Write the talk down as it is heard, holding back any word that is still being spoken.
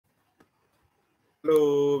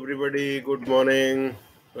Hello, everybody. Good morning.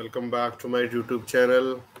 Welcome back to my YouTube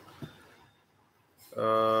channel.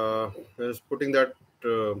 Just putting that,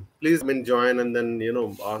 please, join and then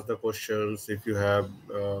ask the questions if you have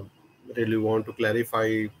really want to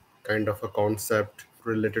clarify kind of a concept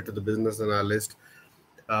related to the business analyst.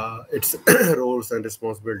 Its roles and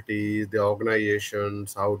responsibilities, the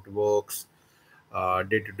organizations, how it works,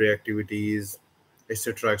 day-to-day activities,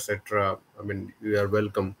 etc., etc. You are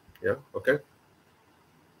welcome. Yeah. Okay.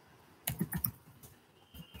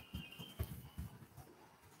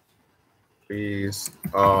 Please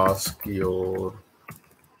ask your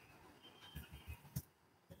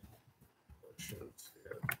questions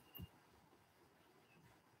here.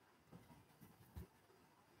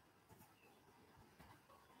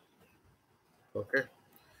 Okay.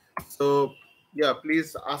 So yeah,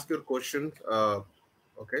 please ask your questions.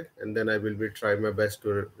 Okay, and then I will be try my best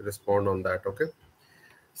to respond on that. Okay.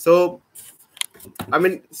 So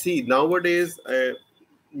see nowadays.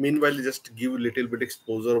 Meanwhile, just give a little bit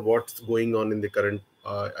exposure of what's going on in the current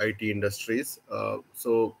IT industries.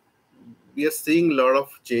 So we are seeing a lot of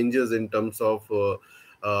changes in terms of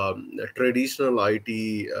traditional IT,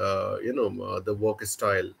 the work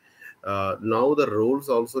style. Now the roles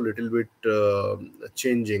also a little bit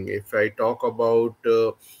changing. If I talk about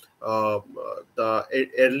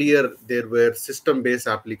earlier, there were system-based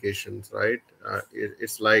applications, right?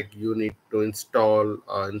 It's like you need to install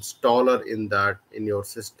installer in that in your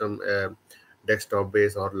system, desktop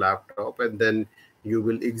base or laptop, and then you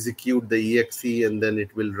will execute the exe and then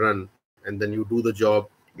it will run and then you do the job.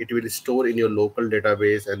 It will store in your local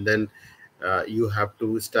database, and then you have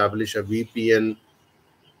to establish a VPN.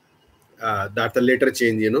 That's a later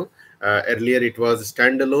change, earlier it was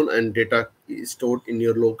standalone and data is stored in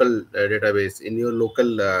your local database, in your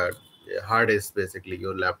local hard disk, basically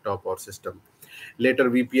your laptop or system. Later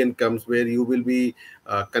VPN comes where you will be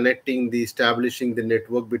connecting the establishing the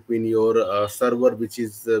network between your server,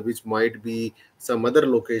 which might be some other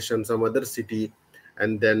location, some other city,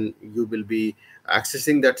 and then you will be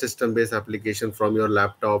accessing that system based application from your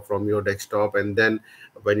laptop, from your desktop, and then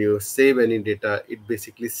when you save any data, it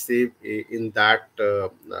basically save in that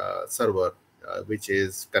server, which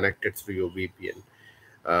is connected through your VPN.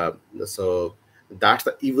 uh, so that's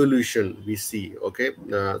the evolution we see. Okay.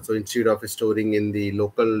 So instead of storing in the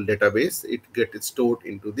local database, it gets stored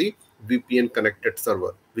into the VPN connected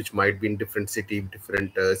server, which might be in different city,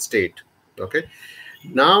 different state. Okay.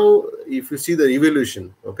 Now if you see the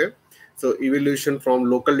evolution, okay, so evolution from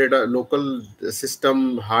local data, local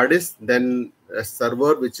system hard disk, then a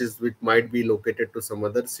server which might be located to some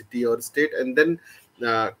other city or state, and then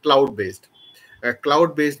cloud based.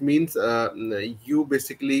 Cloud based means you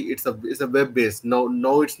basically it's a web based.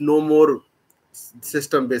 Now it's no more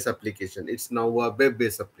system based application, it's now a web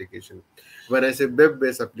based application. When I say web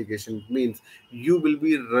based application, it means you will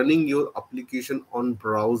be running your application on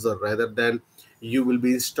browser rather than you will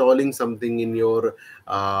be installing something in your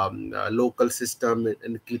local system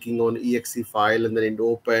and clicking on exe file and then it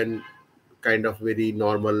open kind of very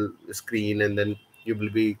normal screen, and then you will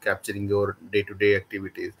be capturing your day-to-day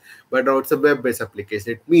activities. But now it's a web-based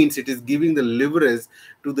application. It means it is giving the leverage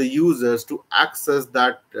to the users to access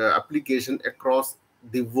that application across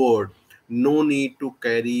the world. No need to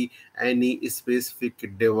carry any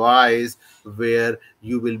specific device where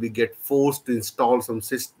you will be get forced to install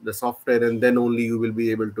the software and then only you will be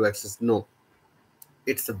able to access. No,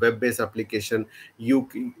 it's a web-based application.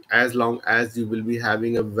 As long as you will be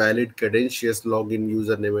having a valid credentials, login,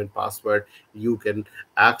 username and password, you can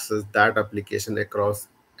access that application across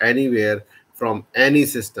anywhere from any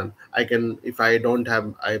system. I can, if I don't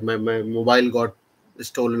have, my mobile got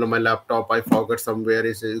stolen on my laptop, I forgot somewhere,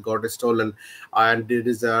 it got stolen, and it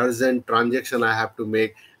is an urgent transaction I have to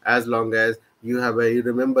make. As long as you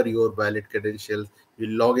remember your valid credentials, you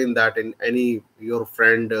log in that in any your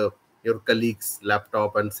friend, your colleague's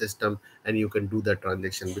laptop and system, and you can do that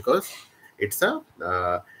transaction because it's a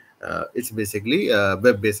it's basically a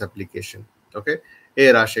web-based application. Okay. Hey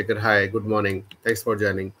Rashekar, hi, good morning, thanks for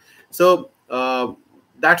joining. So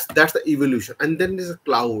that's the evolution. And then there's a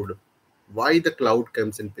cloud. Why the cloud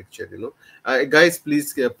comes in picture, guys,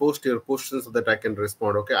 please post your questions so that I can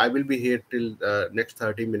respond. Okay, I will be here till next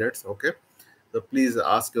 30 minutes. Okay, so please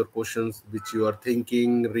ask your questions which you are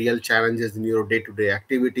thinking, real challenges in your day-to-day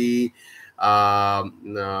activity. I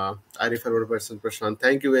refer one person, Prashant.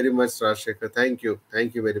 Thank you very much, Rashekar. Thank you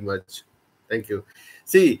very much. Thank you.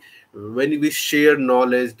 See, when we share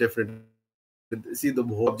knowledge, definitely See, the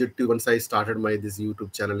whole objective once I started my this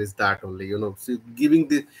YouTube channel is that only, see, giving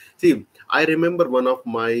the, see, I remember one of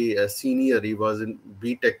my senior, he was in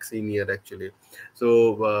BTech senior actually.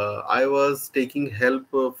 So I was taking help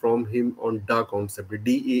from him on DA concept,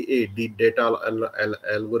 DEA, the data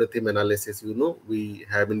algorithm analysis. We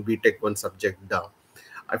have in BTech one subject DA.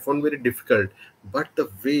 I found very difficult, but the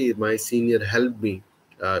way my senior helped me,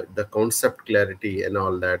 the concept clarity and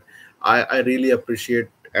all that, I really appreciate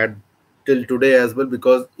at till today as well,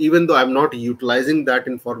 because even though I'm not utilizing that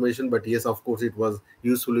information, but yes, of course, it was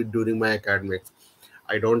useful during my academics.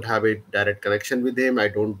 I don't have a direct connection with him. I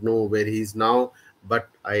don't know where he is now, but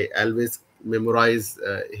I always memorize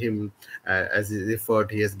him as his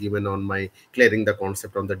effort he has given on my clearing the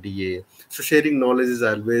concept on the DA. So sharing knowledge is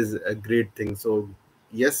always a great thing. So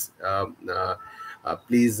yes,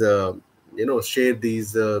 please, share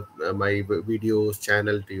these my videos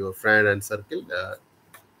channel to your friend and circle.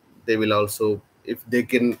 They will also, if they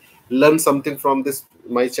can learn something from this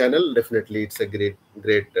my channel, definitely it's a great.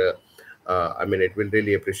 I mean, it will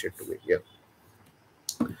really appreciate to me. Yeah,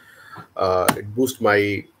 it boosts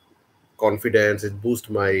my confidence. It boosts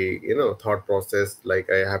my thought process.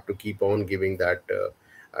 Like I have to keep on giving that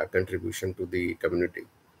contribution to the community.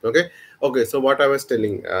 Okay, okay. So what I was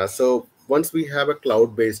telling. So once we have a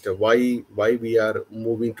cloud based, why we are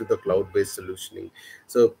moving to the cloud based solutioning.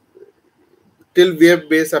 So till web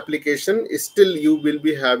based application is still you will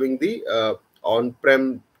be having the on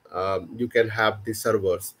prem, you can have the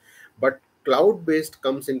servers, but cloud based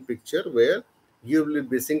comes in picture where you will be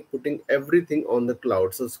basing putting everything on the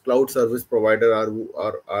cloud. So cloud service provider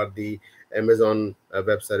are the Amazon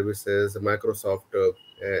web services, Microsoft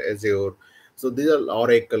Azure. So these are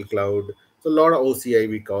Oracle cloud. So a lot of OCI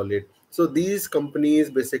we call it. So these companies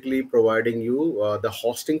basically providing you the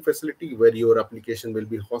hosting facility where your application will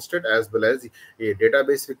be hosted, as well as a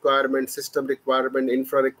database requirement, system requirement,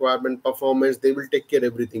 infra requirement, performance. They will take care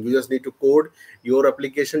of everything. You just need to code your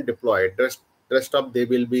application, deploy it. Rest up, they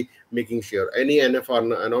will be making sure any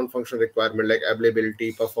NFR, non-functional requirement like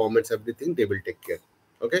availability, performance, everything they will take care.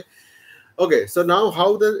 Okay. Okay, so now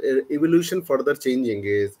how the evolution further changing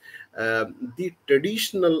is, the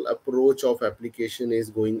traditional approach of application is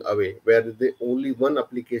going away, where the only one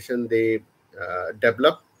application they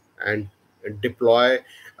develop and deploy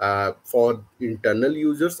for internal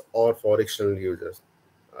users or for external users.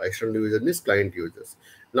 External user means client users.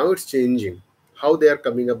 Now it's changing. How they are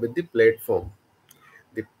coming up with the platform.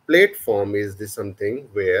 The platform is this something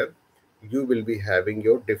where you will be having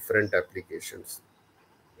your different applications.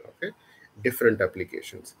 Okay, different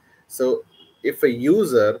applications. So if a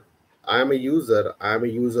user, I am a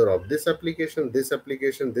user of this application, this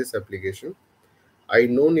application, I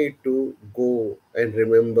no need to go and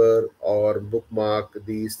remember or bookmark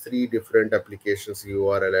these three different applications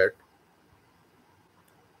URL at.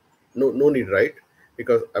 No need, right?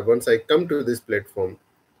 Because once I come to this platform,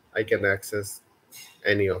 I can access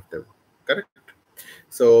any of them. Correct.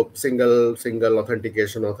 So single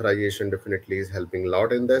authentication authorization definitely is helping a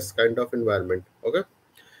lot in this kind of environment. Okay.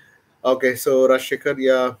 Okay, so Rashikar,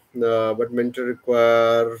 yeah, but mentor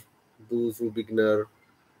require those who beginner.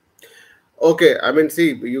 Okay, I mean,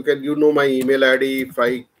 see, you know my email ID. If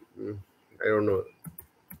I don't know,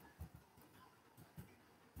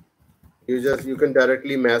 you can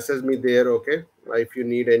directly message me there. Okay, if you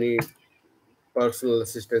need any personal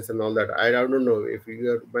assistance and all that. I don't know if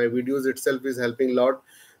my videos itself is helping a lot.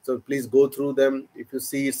 So please go through them. If you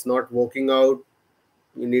see it's not working out,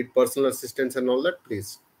 you need personal assistance and all that.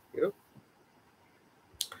 Please, you know.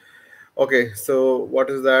 Okay, so what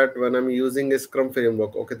is that when I'm using a Scrum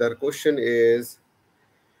framework? Okay, the question is,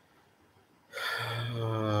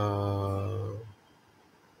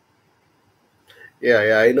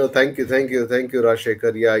 yeah, I know. Thank you,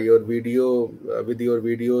 Rashekar. Yeah, your video with your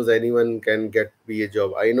videos, anyone can get be a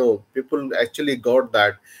job. I know people actually got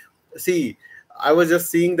that. See, I was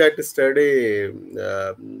just seeing that yesterday.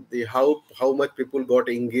 The how much people got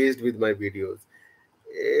engaged with my videos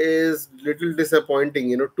is little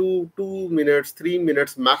disappointing. 2 minutes, 3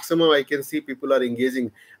 minutes maximum. I can see people are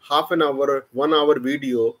engaging. Half an hour, 1 hour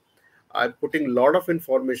video, I'm putting a lot of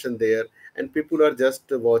information there, and people are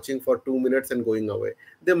just watching for 2 minutes and going away.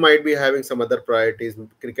 They might be having some other priorities,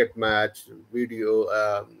 cricket match, video,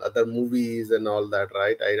 other movies, and all that,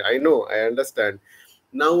 right? I know, I understand.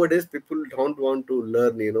 Nowadays, people don't want to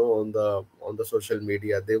learn, on the social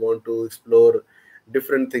media. They want to explore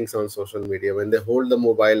different things on social media. When they hold the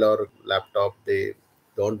mobile or laptop, they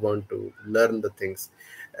don't want to learn the things,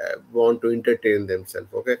 want to entertain themselves.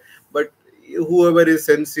 Okay, but whoever is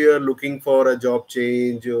sincere looking for a job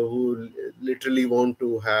change, who literally want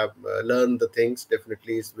to have learn the things,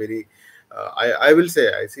 definitely is very I will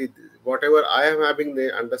say, I see whatever I am having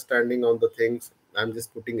the understanding on the things, I'm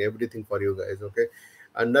just putting everything for you guys, okay?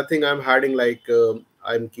 And nothing I'm hiding, like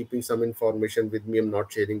I'm keeping some information with me, I'm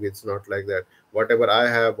not sharing. It's not like that. Whatever I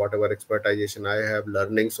have, whatever expertization I have,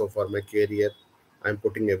 learning so far my career, I'm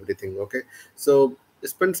putting everything, okay? So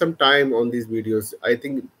spend some time on these videos. I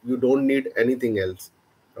think you don't need anything else,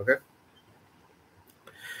 okay?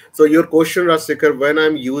 So your question, Rasikar, when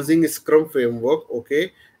I'm using Scrum framework,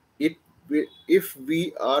 okay, it if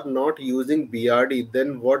we are not using BRD,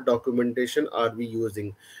 then what documentation are we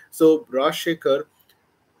using? So Rashikar,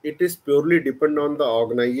 it is purely depend on the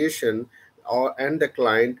organization or and the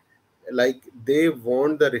client. Like they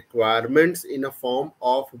want the requirements in a form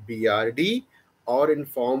of BRD or in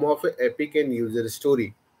form of a epic and user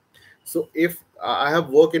story. So if I have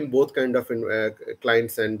worked in both kind of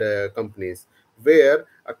clients and companies where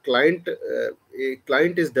a client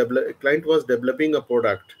was developing a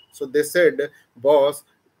product. So they said, boss,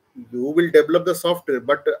 you will develop the software,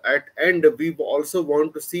 but at end we also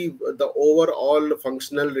want to see the overall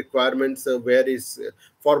functional requirements, where is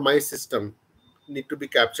for my system need to be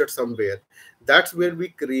captured somewhere. That's where we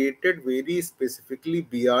created very specifically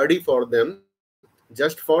BRD for them,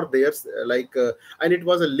 just for their and it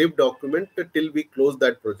was a live document till we close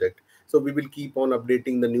that project. So we will keep on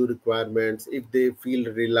updating the new requirements if they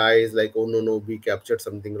feel realize like, oh no, we captured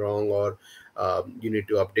something wrong, or you need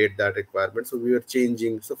to update that requirement. So we were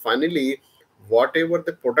changing. So finally, whatever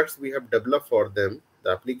the products we have developed for them,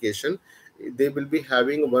 the application, they will be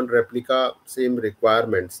having one replica same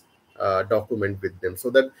requirements document with them, so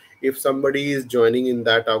that if somebody is joining in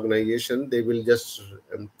that organization, they will just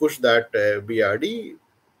push that BRD.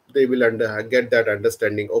 They will get that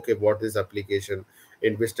understanding. Okay, what is application,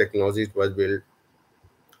 in which technology it was built,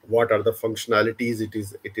 what are the functionalities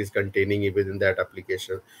it is containing within that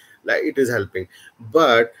application. Like it is helping.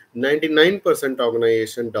 But 99%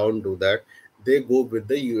 organization don't do that. They go with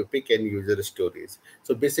the epic and user stories.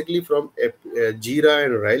 So basically from Jira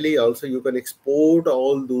and Riley also, you can export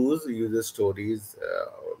all those user stories,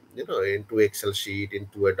 into Excel sheet,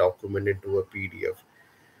 into a document, into a PDF.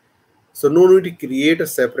 So no need to create a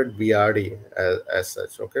separate BRD as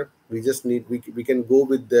such. Okay, we can go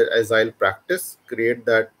with the agile practice, create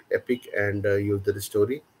that epic and use the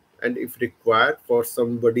story, and if required for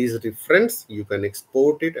somebody's reference, you can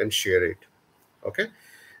export it and share it. Okay,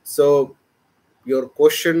 so your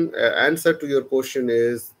question answer to your question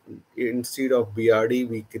is, instead of BRD,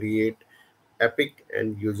 we create epic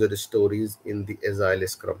and user stories in the agile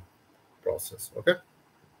Scrum process. Okay,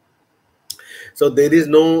 so there is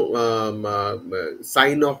no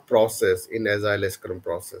sign off process in agile scrum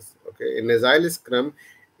process. Okay, in agile scrum,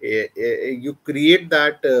 you create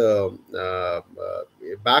that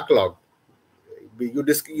backlog.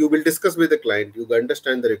 You will discuss with the client, you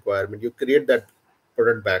understand the requirement, you create that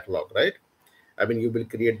product backlog, right? I mean, you will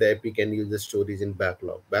create the epic and user stories in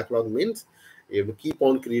backlog. Backlog means you will keep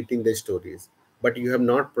on creating the stories, but you have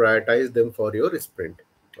not prioritized them for your sprint.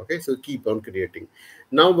 Okay, so keep on creating.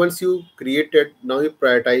 Now, once you created, now your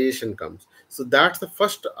prioritization comes. So that's the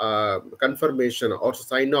first confirmation or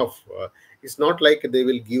sign off. It's not like they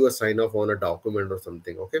will give a sign off on a document or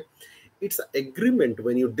something. Okay, it's an agreement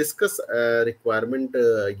when you discuss requirement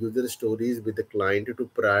user stories with the client to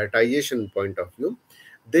prioritization point of view.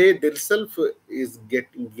 They themselves is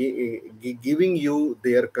giving you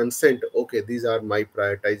their consent. Okay, these are my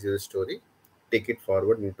prioritized user story, take it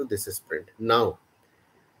forward into this sprint. Now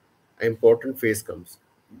important phase comes,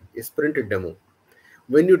 sprint demo.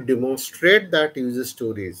 When you demonstrate that user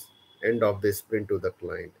stories end of the sprint to the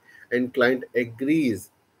client, and client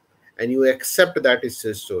agrees, and you accept that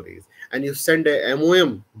user stories, and you send a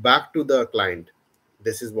MOM back to the client.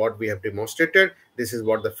 This is what we have demonstrated, this is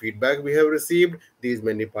what the feedback we have received, these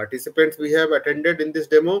many participants we have attended in this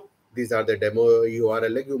demo, these are the demo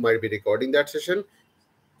URL. You might be recording that session.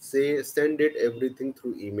 Say send it everything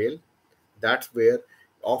through email. That's where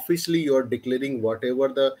officially you are declaring whatever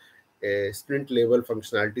the sprint level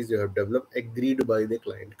functionalities you have developed agreed by the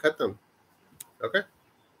client. Khatam. Okay.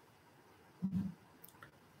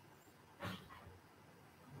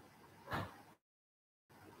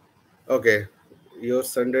 Okay, your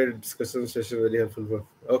Sunday discussion session very helpful.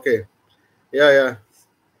 Okay, yeah, yeah.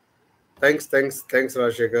 Thanks,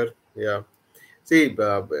 Rajshekar. Yeah. See,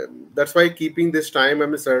 that's why keeping this time. I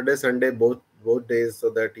mean, Saturday, Sunday, both days, so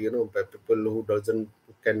that people who doesn't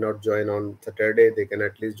cannot join on Saturday, they can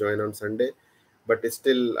at least join on Sunday. But it's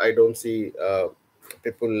still, I don't see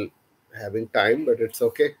people having time. But it's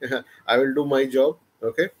okay. I will do my job.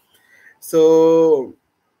 Okay. So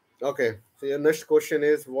okay. So your next question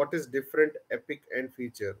is, what is different, epic, and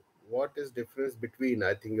feature? what is difference between,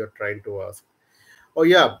 I think you're trying to ask. Oh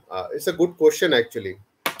yeah, it's a good question actually.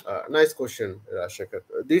 Nice question, Rashekar.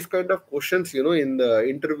 These kind of questions, in the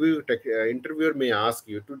interview, interviewer may ask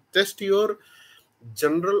you to test your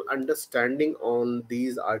general understanding on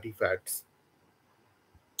these artifacts.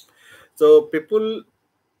 So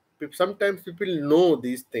sometimes people know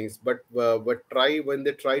these things, but try when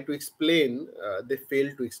they try to explain, they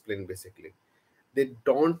fail to explain basically. They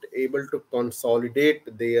don't able to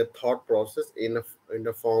consolidate their thought process in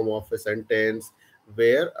the form of a sentence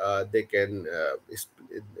where they can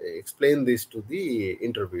explain this to the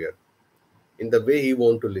interviewer in the way he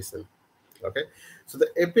want to listen. Okay, so the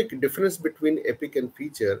epic difference between epic and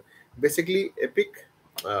feature, basically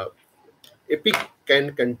uh, epic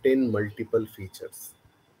can contain multiple features.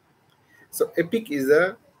 So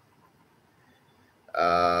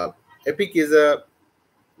uh, epic is a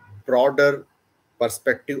broader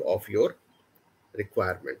perspective of your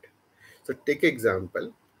requirement. So take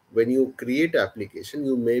example, when you create application,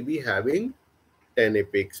 you may be having 10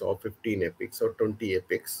 epics or 15 epics or 20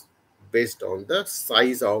 epics based on the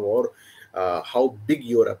size of or how big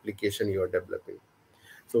your application you are developing.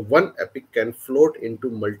 So one epic can float into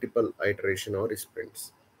multiple iteration or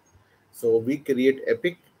sprints. So we create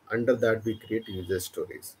epic, under that we create user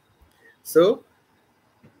stories. So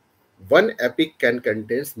one epic can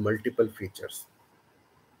contains multiple features.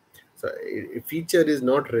 So a feature is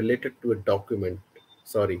not related to a document.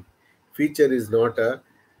 Sorry, feature is not a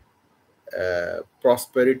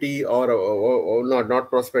prosperity or not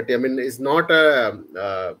prosperity. I mean, it's not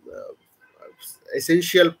a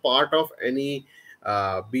essential part of any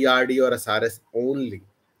BRD or SRS only.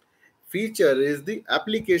 Feature is the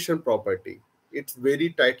application property. It's very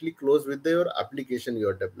tightly close with your application you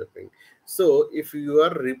are developing. So if you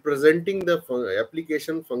are representing the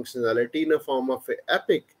application functionality in a form of a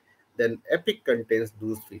epic, then epic contains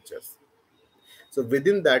those features. So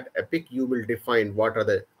within that epic, you will define what are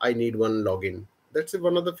the, I need one login. That's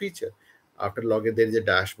one of the feature. After login, there is a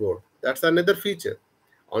dashboard. That's another feature.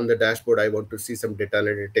 On the dashboard, I want to see some data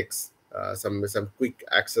analytics, some quick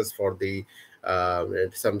access for the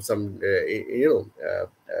some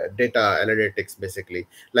data analytics basically,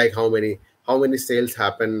 like how many sales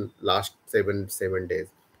happen last seven days,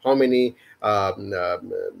 how many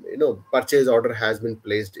purchase order has been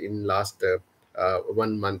placed in last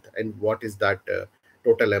 1 month, and what is that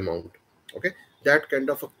total amount. Okay, that kind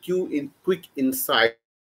of a quick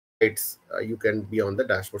insights you can be on the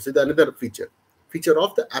dashboard. So the another feature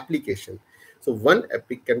of the application. So one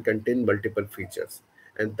epic can contain multiple features,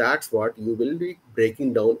 and that's what you will be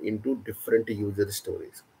breaking down into different user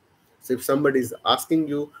stories. So if somebody is asking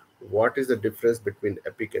you what is the difference between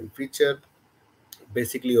epic and feature,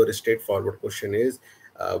 basically your straightforward question is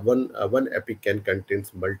one epic can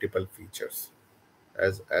contains multiple features,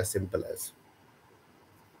 as simple as.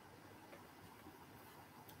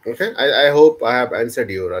 Okay, I hope I have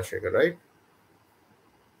answered you, Rashekar, right?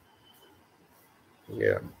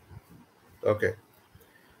 Yeah. Okay.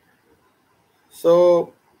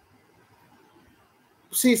 So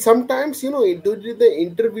see, sometimes during the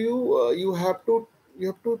interview, you have to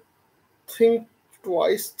think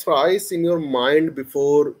twice, thrice in your mind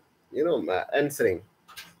before answering.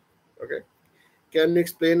 Okay. Can you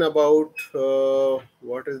explain about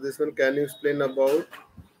what is this one? Can you explain about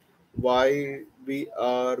why we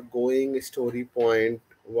are going story point,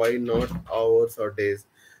 why not hours or days?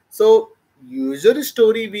 So user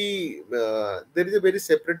story, we there is a very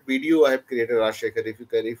separate video I have created, Rashekar. If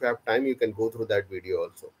you have time, you can go through that video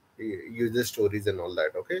also. User stories and all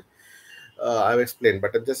that. Okay, I've explained,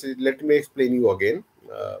 but just let me explain you again,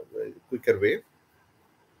 quicker way.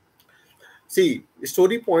 See,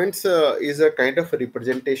 story points is a kind of a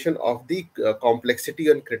representation of the complexity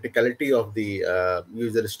and criticality of the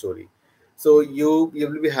user story. So you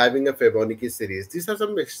will be having a Fibonacci series. These are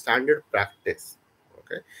some standard practice.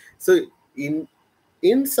 Okay, so in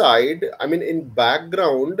inside, I mean, in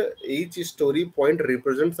background, each story point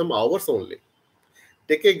represents some hours only.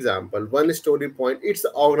 Take example, one story point. It's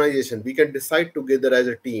organization. We can decide together as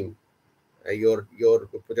a team, your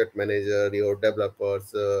project manager, your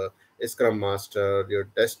developers, scrum master, your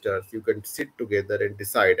testers, you can sit together and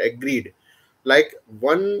decide, agreed, like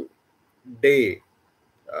one day,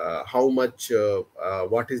 how much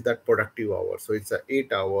what is that productive hour. So it's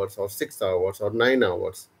 8 hours or 6 hours or 9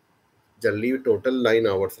 hours. Generally total 9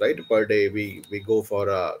 hours, right, per day we go for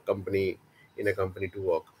a company, in a company to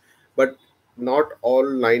work. But not all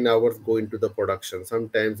 9 hours go into the production.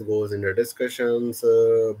 Sometimes goes into discussions,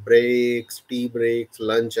 breaks, tea breaks,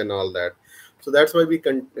 lunch and all that. So that's why we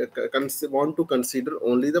want to consider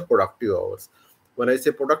only the productive hours. When I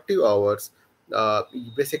say productive hours,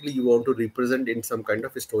 basically you want to represent in some kind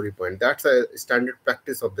of a story point. That's a standard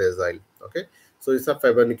practice of the agile. Okay, so it's a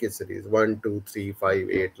Fibonacci series, 1 2 3 5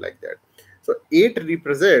 8, like that. So 8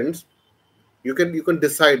 represents, you can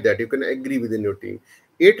decide that, you can agree within your team.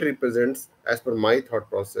 8 represents, as per my thought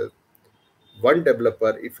process, one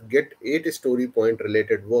developer if get 8 story point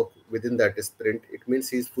related work within that sprint, it means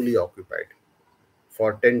he is fully occupied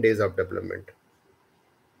for 10 days of development,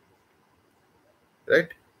 right?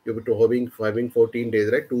 You're to having 14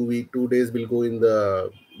 days, right? 2 days will go in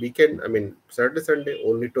the weekend. I mean, Saturday, Sunday,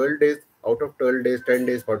 only 12 days. Out of 12 days, 10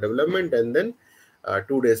 days for development, and then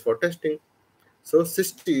 2 days for testing. So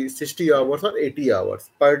 60 hours or 80 hours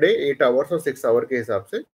per day, 8 hours or 6 hour के हिसाब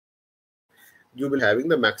से you will be having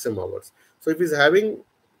the maximum hours. So if he's having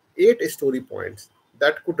 8 story points,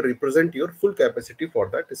 that could represent your full capacity for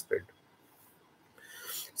that sprint.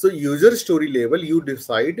 So user story level, you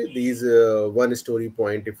decide these one story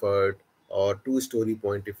point effort or two story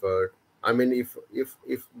point effort. I mean, if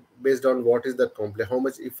based on what is the complex, how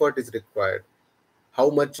much effort is required, how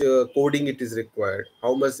much coding it is required,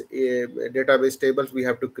 how much database tables we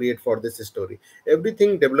have to create for this story.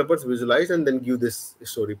 Everything developers visualize and then give this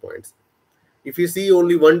story points. If you see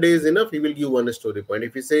only 1 day is enough, he will give one story point.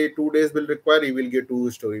 If you say 2 days will require, he will give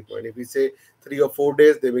two story point. If you say 3 or 4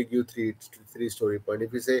 days, they will give three story point.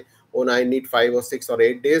 If you say, oh, I need 5 or 6 or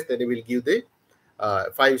 8 days, then he will give the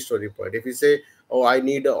 5 story point. If you say, oh, I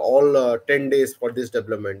need all 10 days for this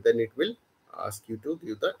development, then it will ask you to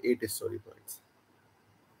give the 8 story points.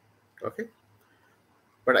 Okay.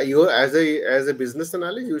 But you, as a business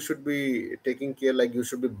analyst, you should be taking care, like you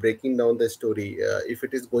should be breaking down the story. If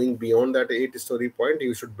it is going beyond that 8 story point,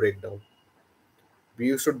 you should break down.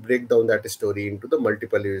 You should break down that story into the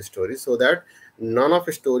multiple user stories, so that none of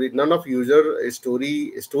user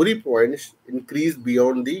story points increase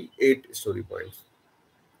beyond the 8 story points.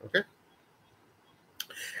 Okay.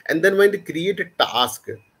 And then when you create a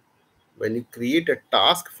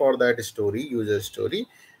task for that story, user story,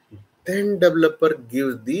 then developer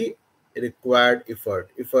gives the required effort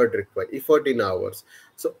in hours.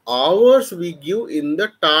 So hours we give in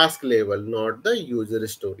the task level, not the user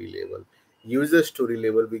story level. User story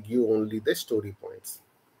level we give only the story points.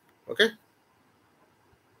 Okay.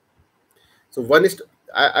 So one is,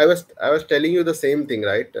 I was telling you the same thing,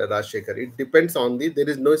 right, Rajshekhar? It depends on the, there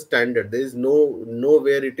is no standard. There is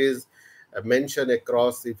nowhere it is mentioned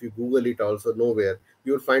across. If you Google it, also nowhere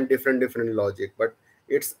you will find different logic. But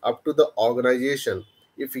it's up to the organization.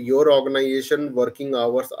 If your organization working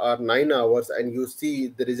hours are 9 hours, and you see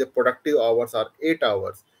there is a productive hours are 8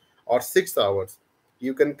 hours or 6 hours,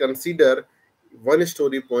 you can consider one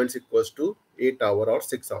story points equals to 8 hour or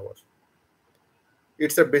 6 hours.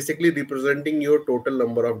 It's a basically representing your total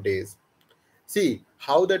number of days. See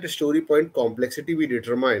how that story point complexity we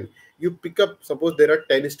determine. You pick up, suppose there are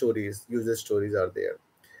 10 stories, user stories are there.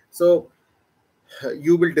 So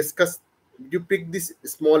you will discuss, you pick this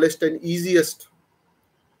smallest and easiest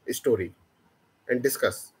story and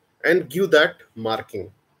discuss and give that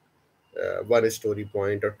marking, one story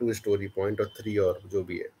point or two story point or three or jo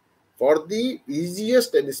bhi hai, for the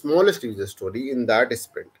easiest and smallest user story in that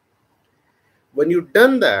sprint. When you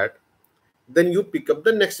done that, then you pick up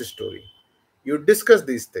the next story, you discuss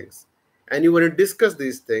these things, and you want to discuss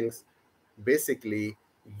these things, basically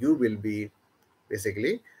you will be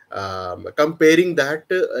basically comparing that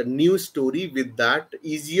new story with that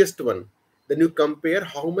easiest one. Then you compare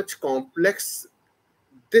how much complex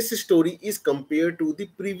this story is compared to the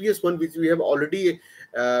previous one, which we have already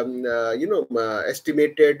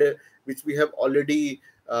estimated, which we have already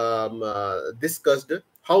discussed,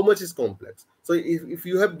 how much is complex. So if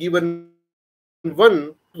you have given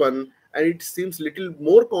one and it seems little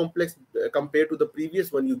more complex compared to the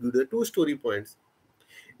previous one, you give the two story points.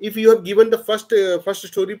 If you have given the first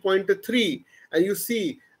story point 3, and you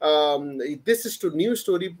see this is to new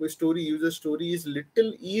story user story is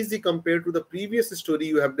little easy compared to the previous story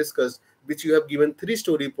you have discussed, which you have given 3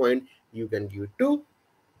 story point, you can give two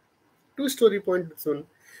story point this one.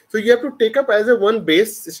 So you have to take up as a one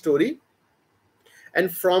base story,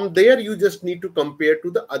 and from there you just need to compare to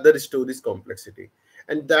the other stories complexity,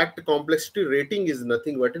 and that complexity rating is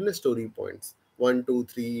nothing but in the story points, 1 2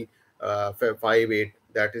 3 5 8.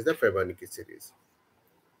 That is the Fibonacci series.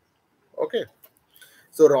 Okay.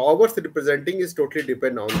 So hours representing is totally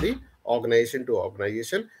depend on the organization to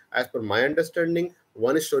organization. As per my understanding,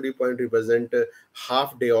 one story point represent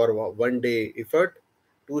half day or 1 day effort.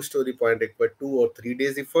 Two story point require 2 or 3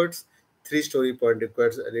 days efforts. Three story point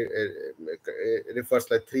requires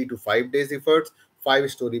refers like 3 to 5 days efforts.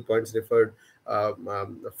 Five story points referred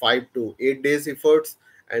 5 to 8 days efforts,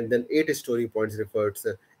 and then 8 story points refers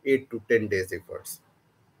 8 to 10 days efforts.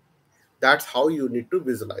 That's how you need to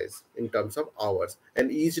visualize in terms of hours,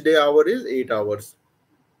 and each day hour is 8 hours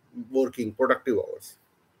working productive hours.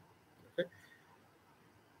 Okay.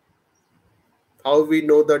 How we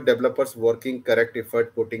know the developers working correct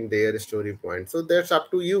effort putting their story point, so that's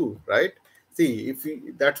up to you, right? See, if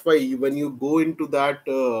you, that's why when you go into that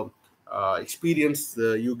experience,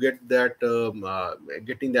 you get that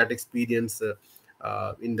getting that experience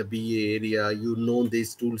in the BA area, you know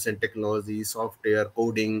these tools and technology, software,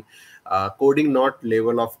 coding, not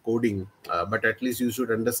level of coding, but at least you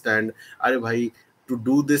should understand, are bhai, to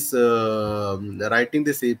do this writing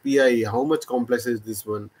this API, how much complex is this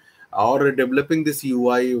one, or developing this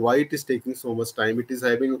UI, why it is taking so much time, it is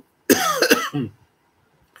having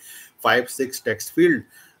 5 6 text field,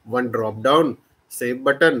 one drop down, save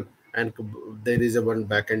button, and there is a one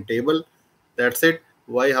backend table, that's it.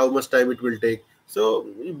 Why, how much time it will take? So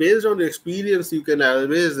based on the experience you can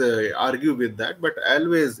always argue with that, but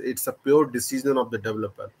always it's a pure decision of the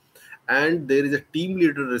developer. And there is a team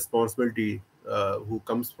leader responsibility who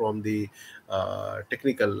comes from the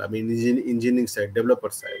technical, I mean engineering side, developer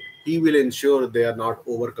side. He will ensure they are not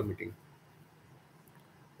overcommitting.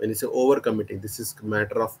 When you say overcommitting, this is a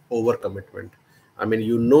matter of overcommitment. I mean,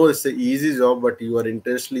 you know it's an easy job, but you are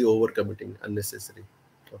intentionally overcommitting unnecessary.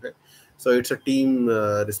 Okay, so it's a team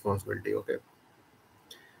responsibility. Okay,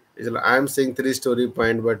 I'm saying three story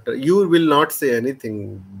point, but you will not say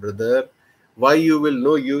anything, brother. Why you will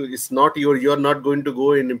know? You, it's not your. You are not going to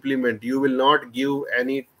go and implement. You will not give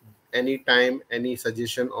any time, any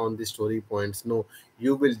suggestion on the story points. No,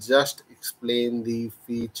 you will just explain the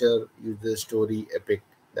feature, user story, epic.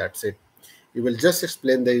 That's it. You will just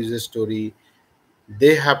explain the user story.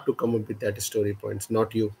 They have to come up with that story points,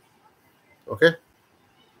 not you. Okay.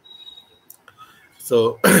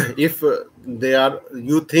 So if they are,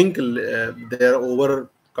 you think they are over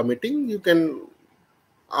committing, you can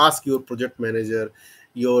ask your project manager,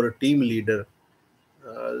 your team leader,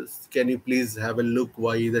 can you please have a look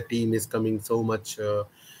why the team is coming so much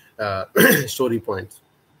uh, story points,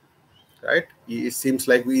 right? It seems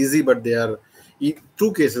like easy, but they are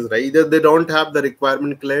two cases, right? Either they don't have the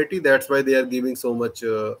requirement clarity, that's why they are giving so much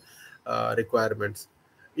requirements.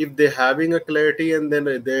 If they having a clarity, and then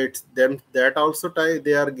them that also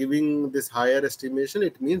they are giving this higher estimation,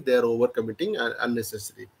 it means they are over committing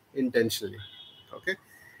unnecessary, intentionally. Okay.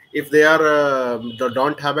 If they are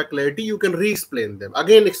don't have a clarity, you can re-explain them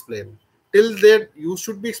again, explain till that, you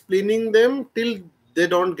should be explaining them till they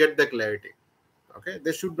don't get the clarity. Okay,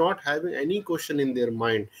 they should not have any question in their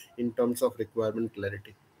mind in terms of requirement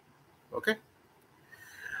clarity. Okay.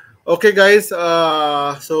 Okay, guys,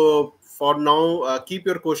 so for now, keep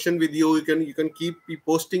your question with you. You can keep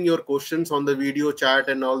posting your questions on the video chat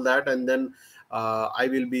and all that, and then I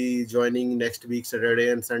will be joining next week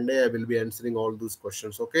Saturday and Sunday. I will be answering all those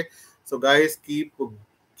questions. Okay, so guys, keep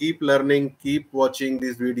learning, keep watching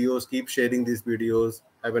these videos, keep sharing these videos.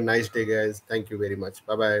 Have a nice day, guys. Thank you very much.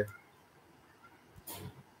 Bye bye.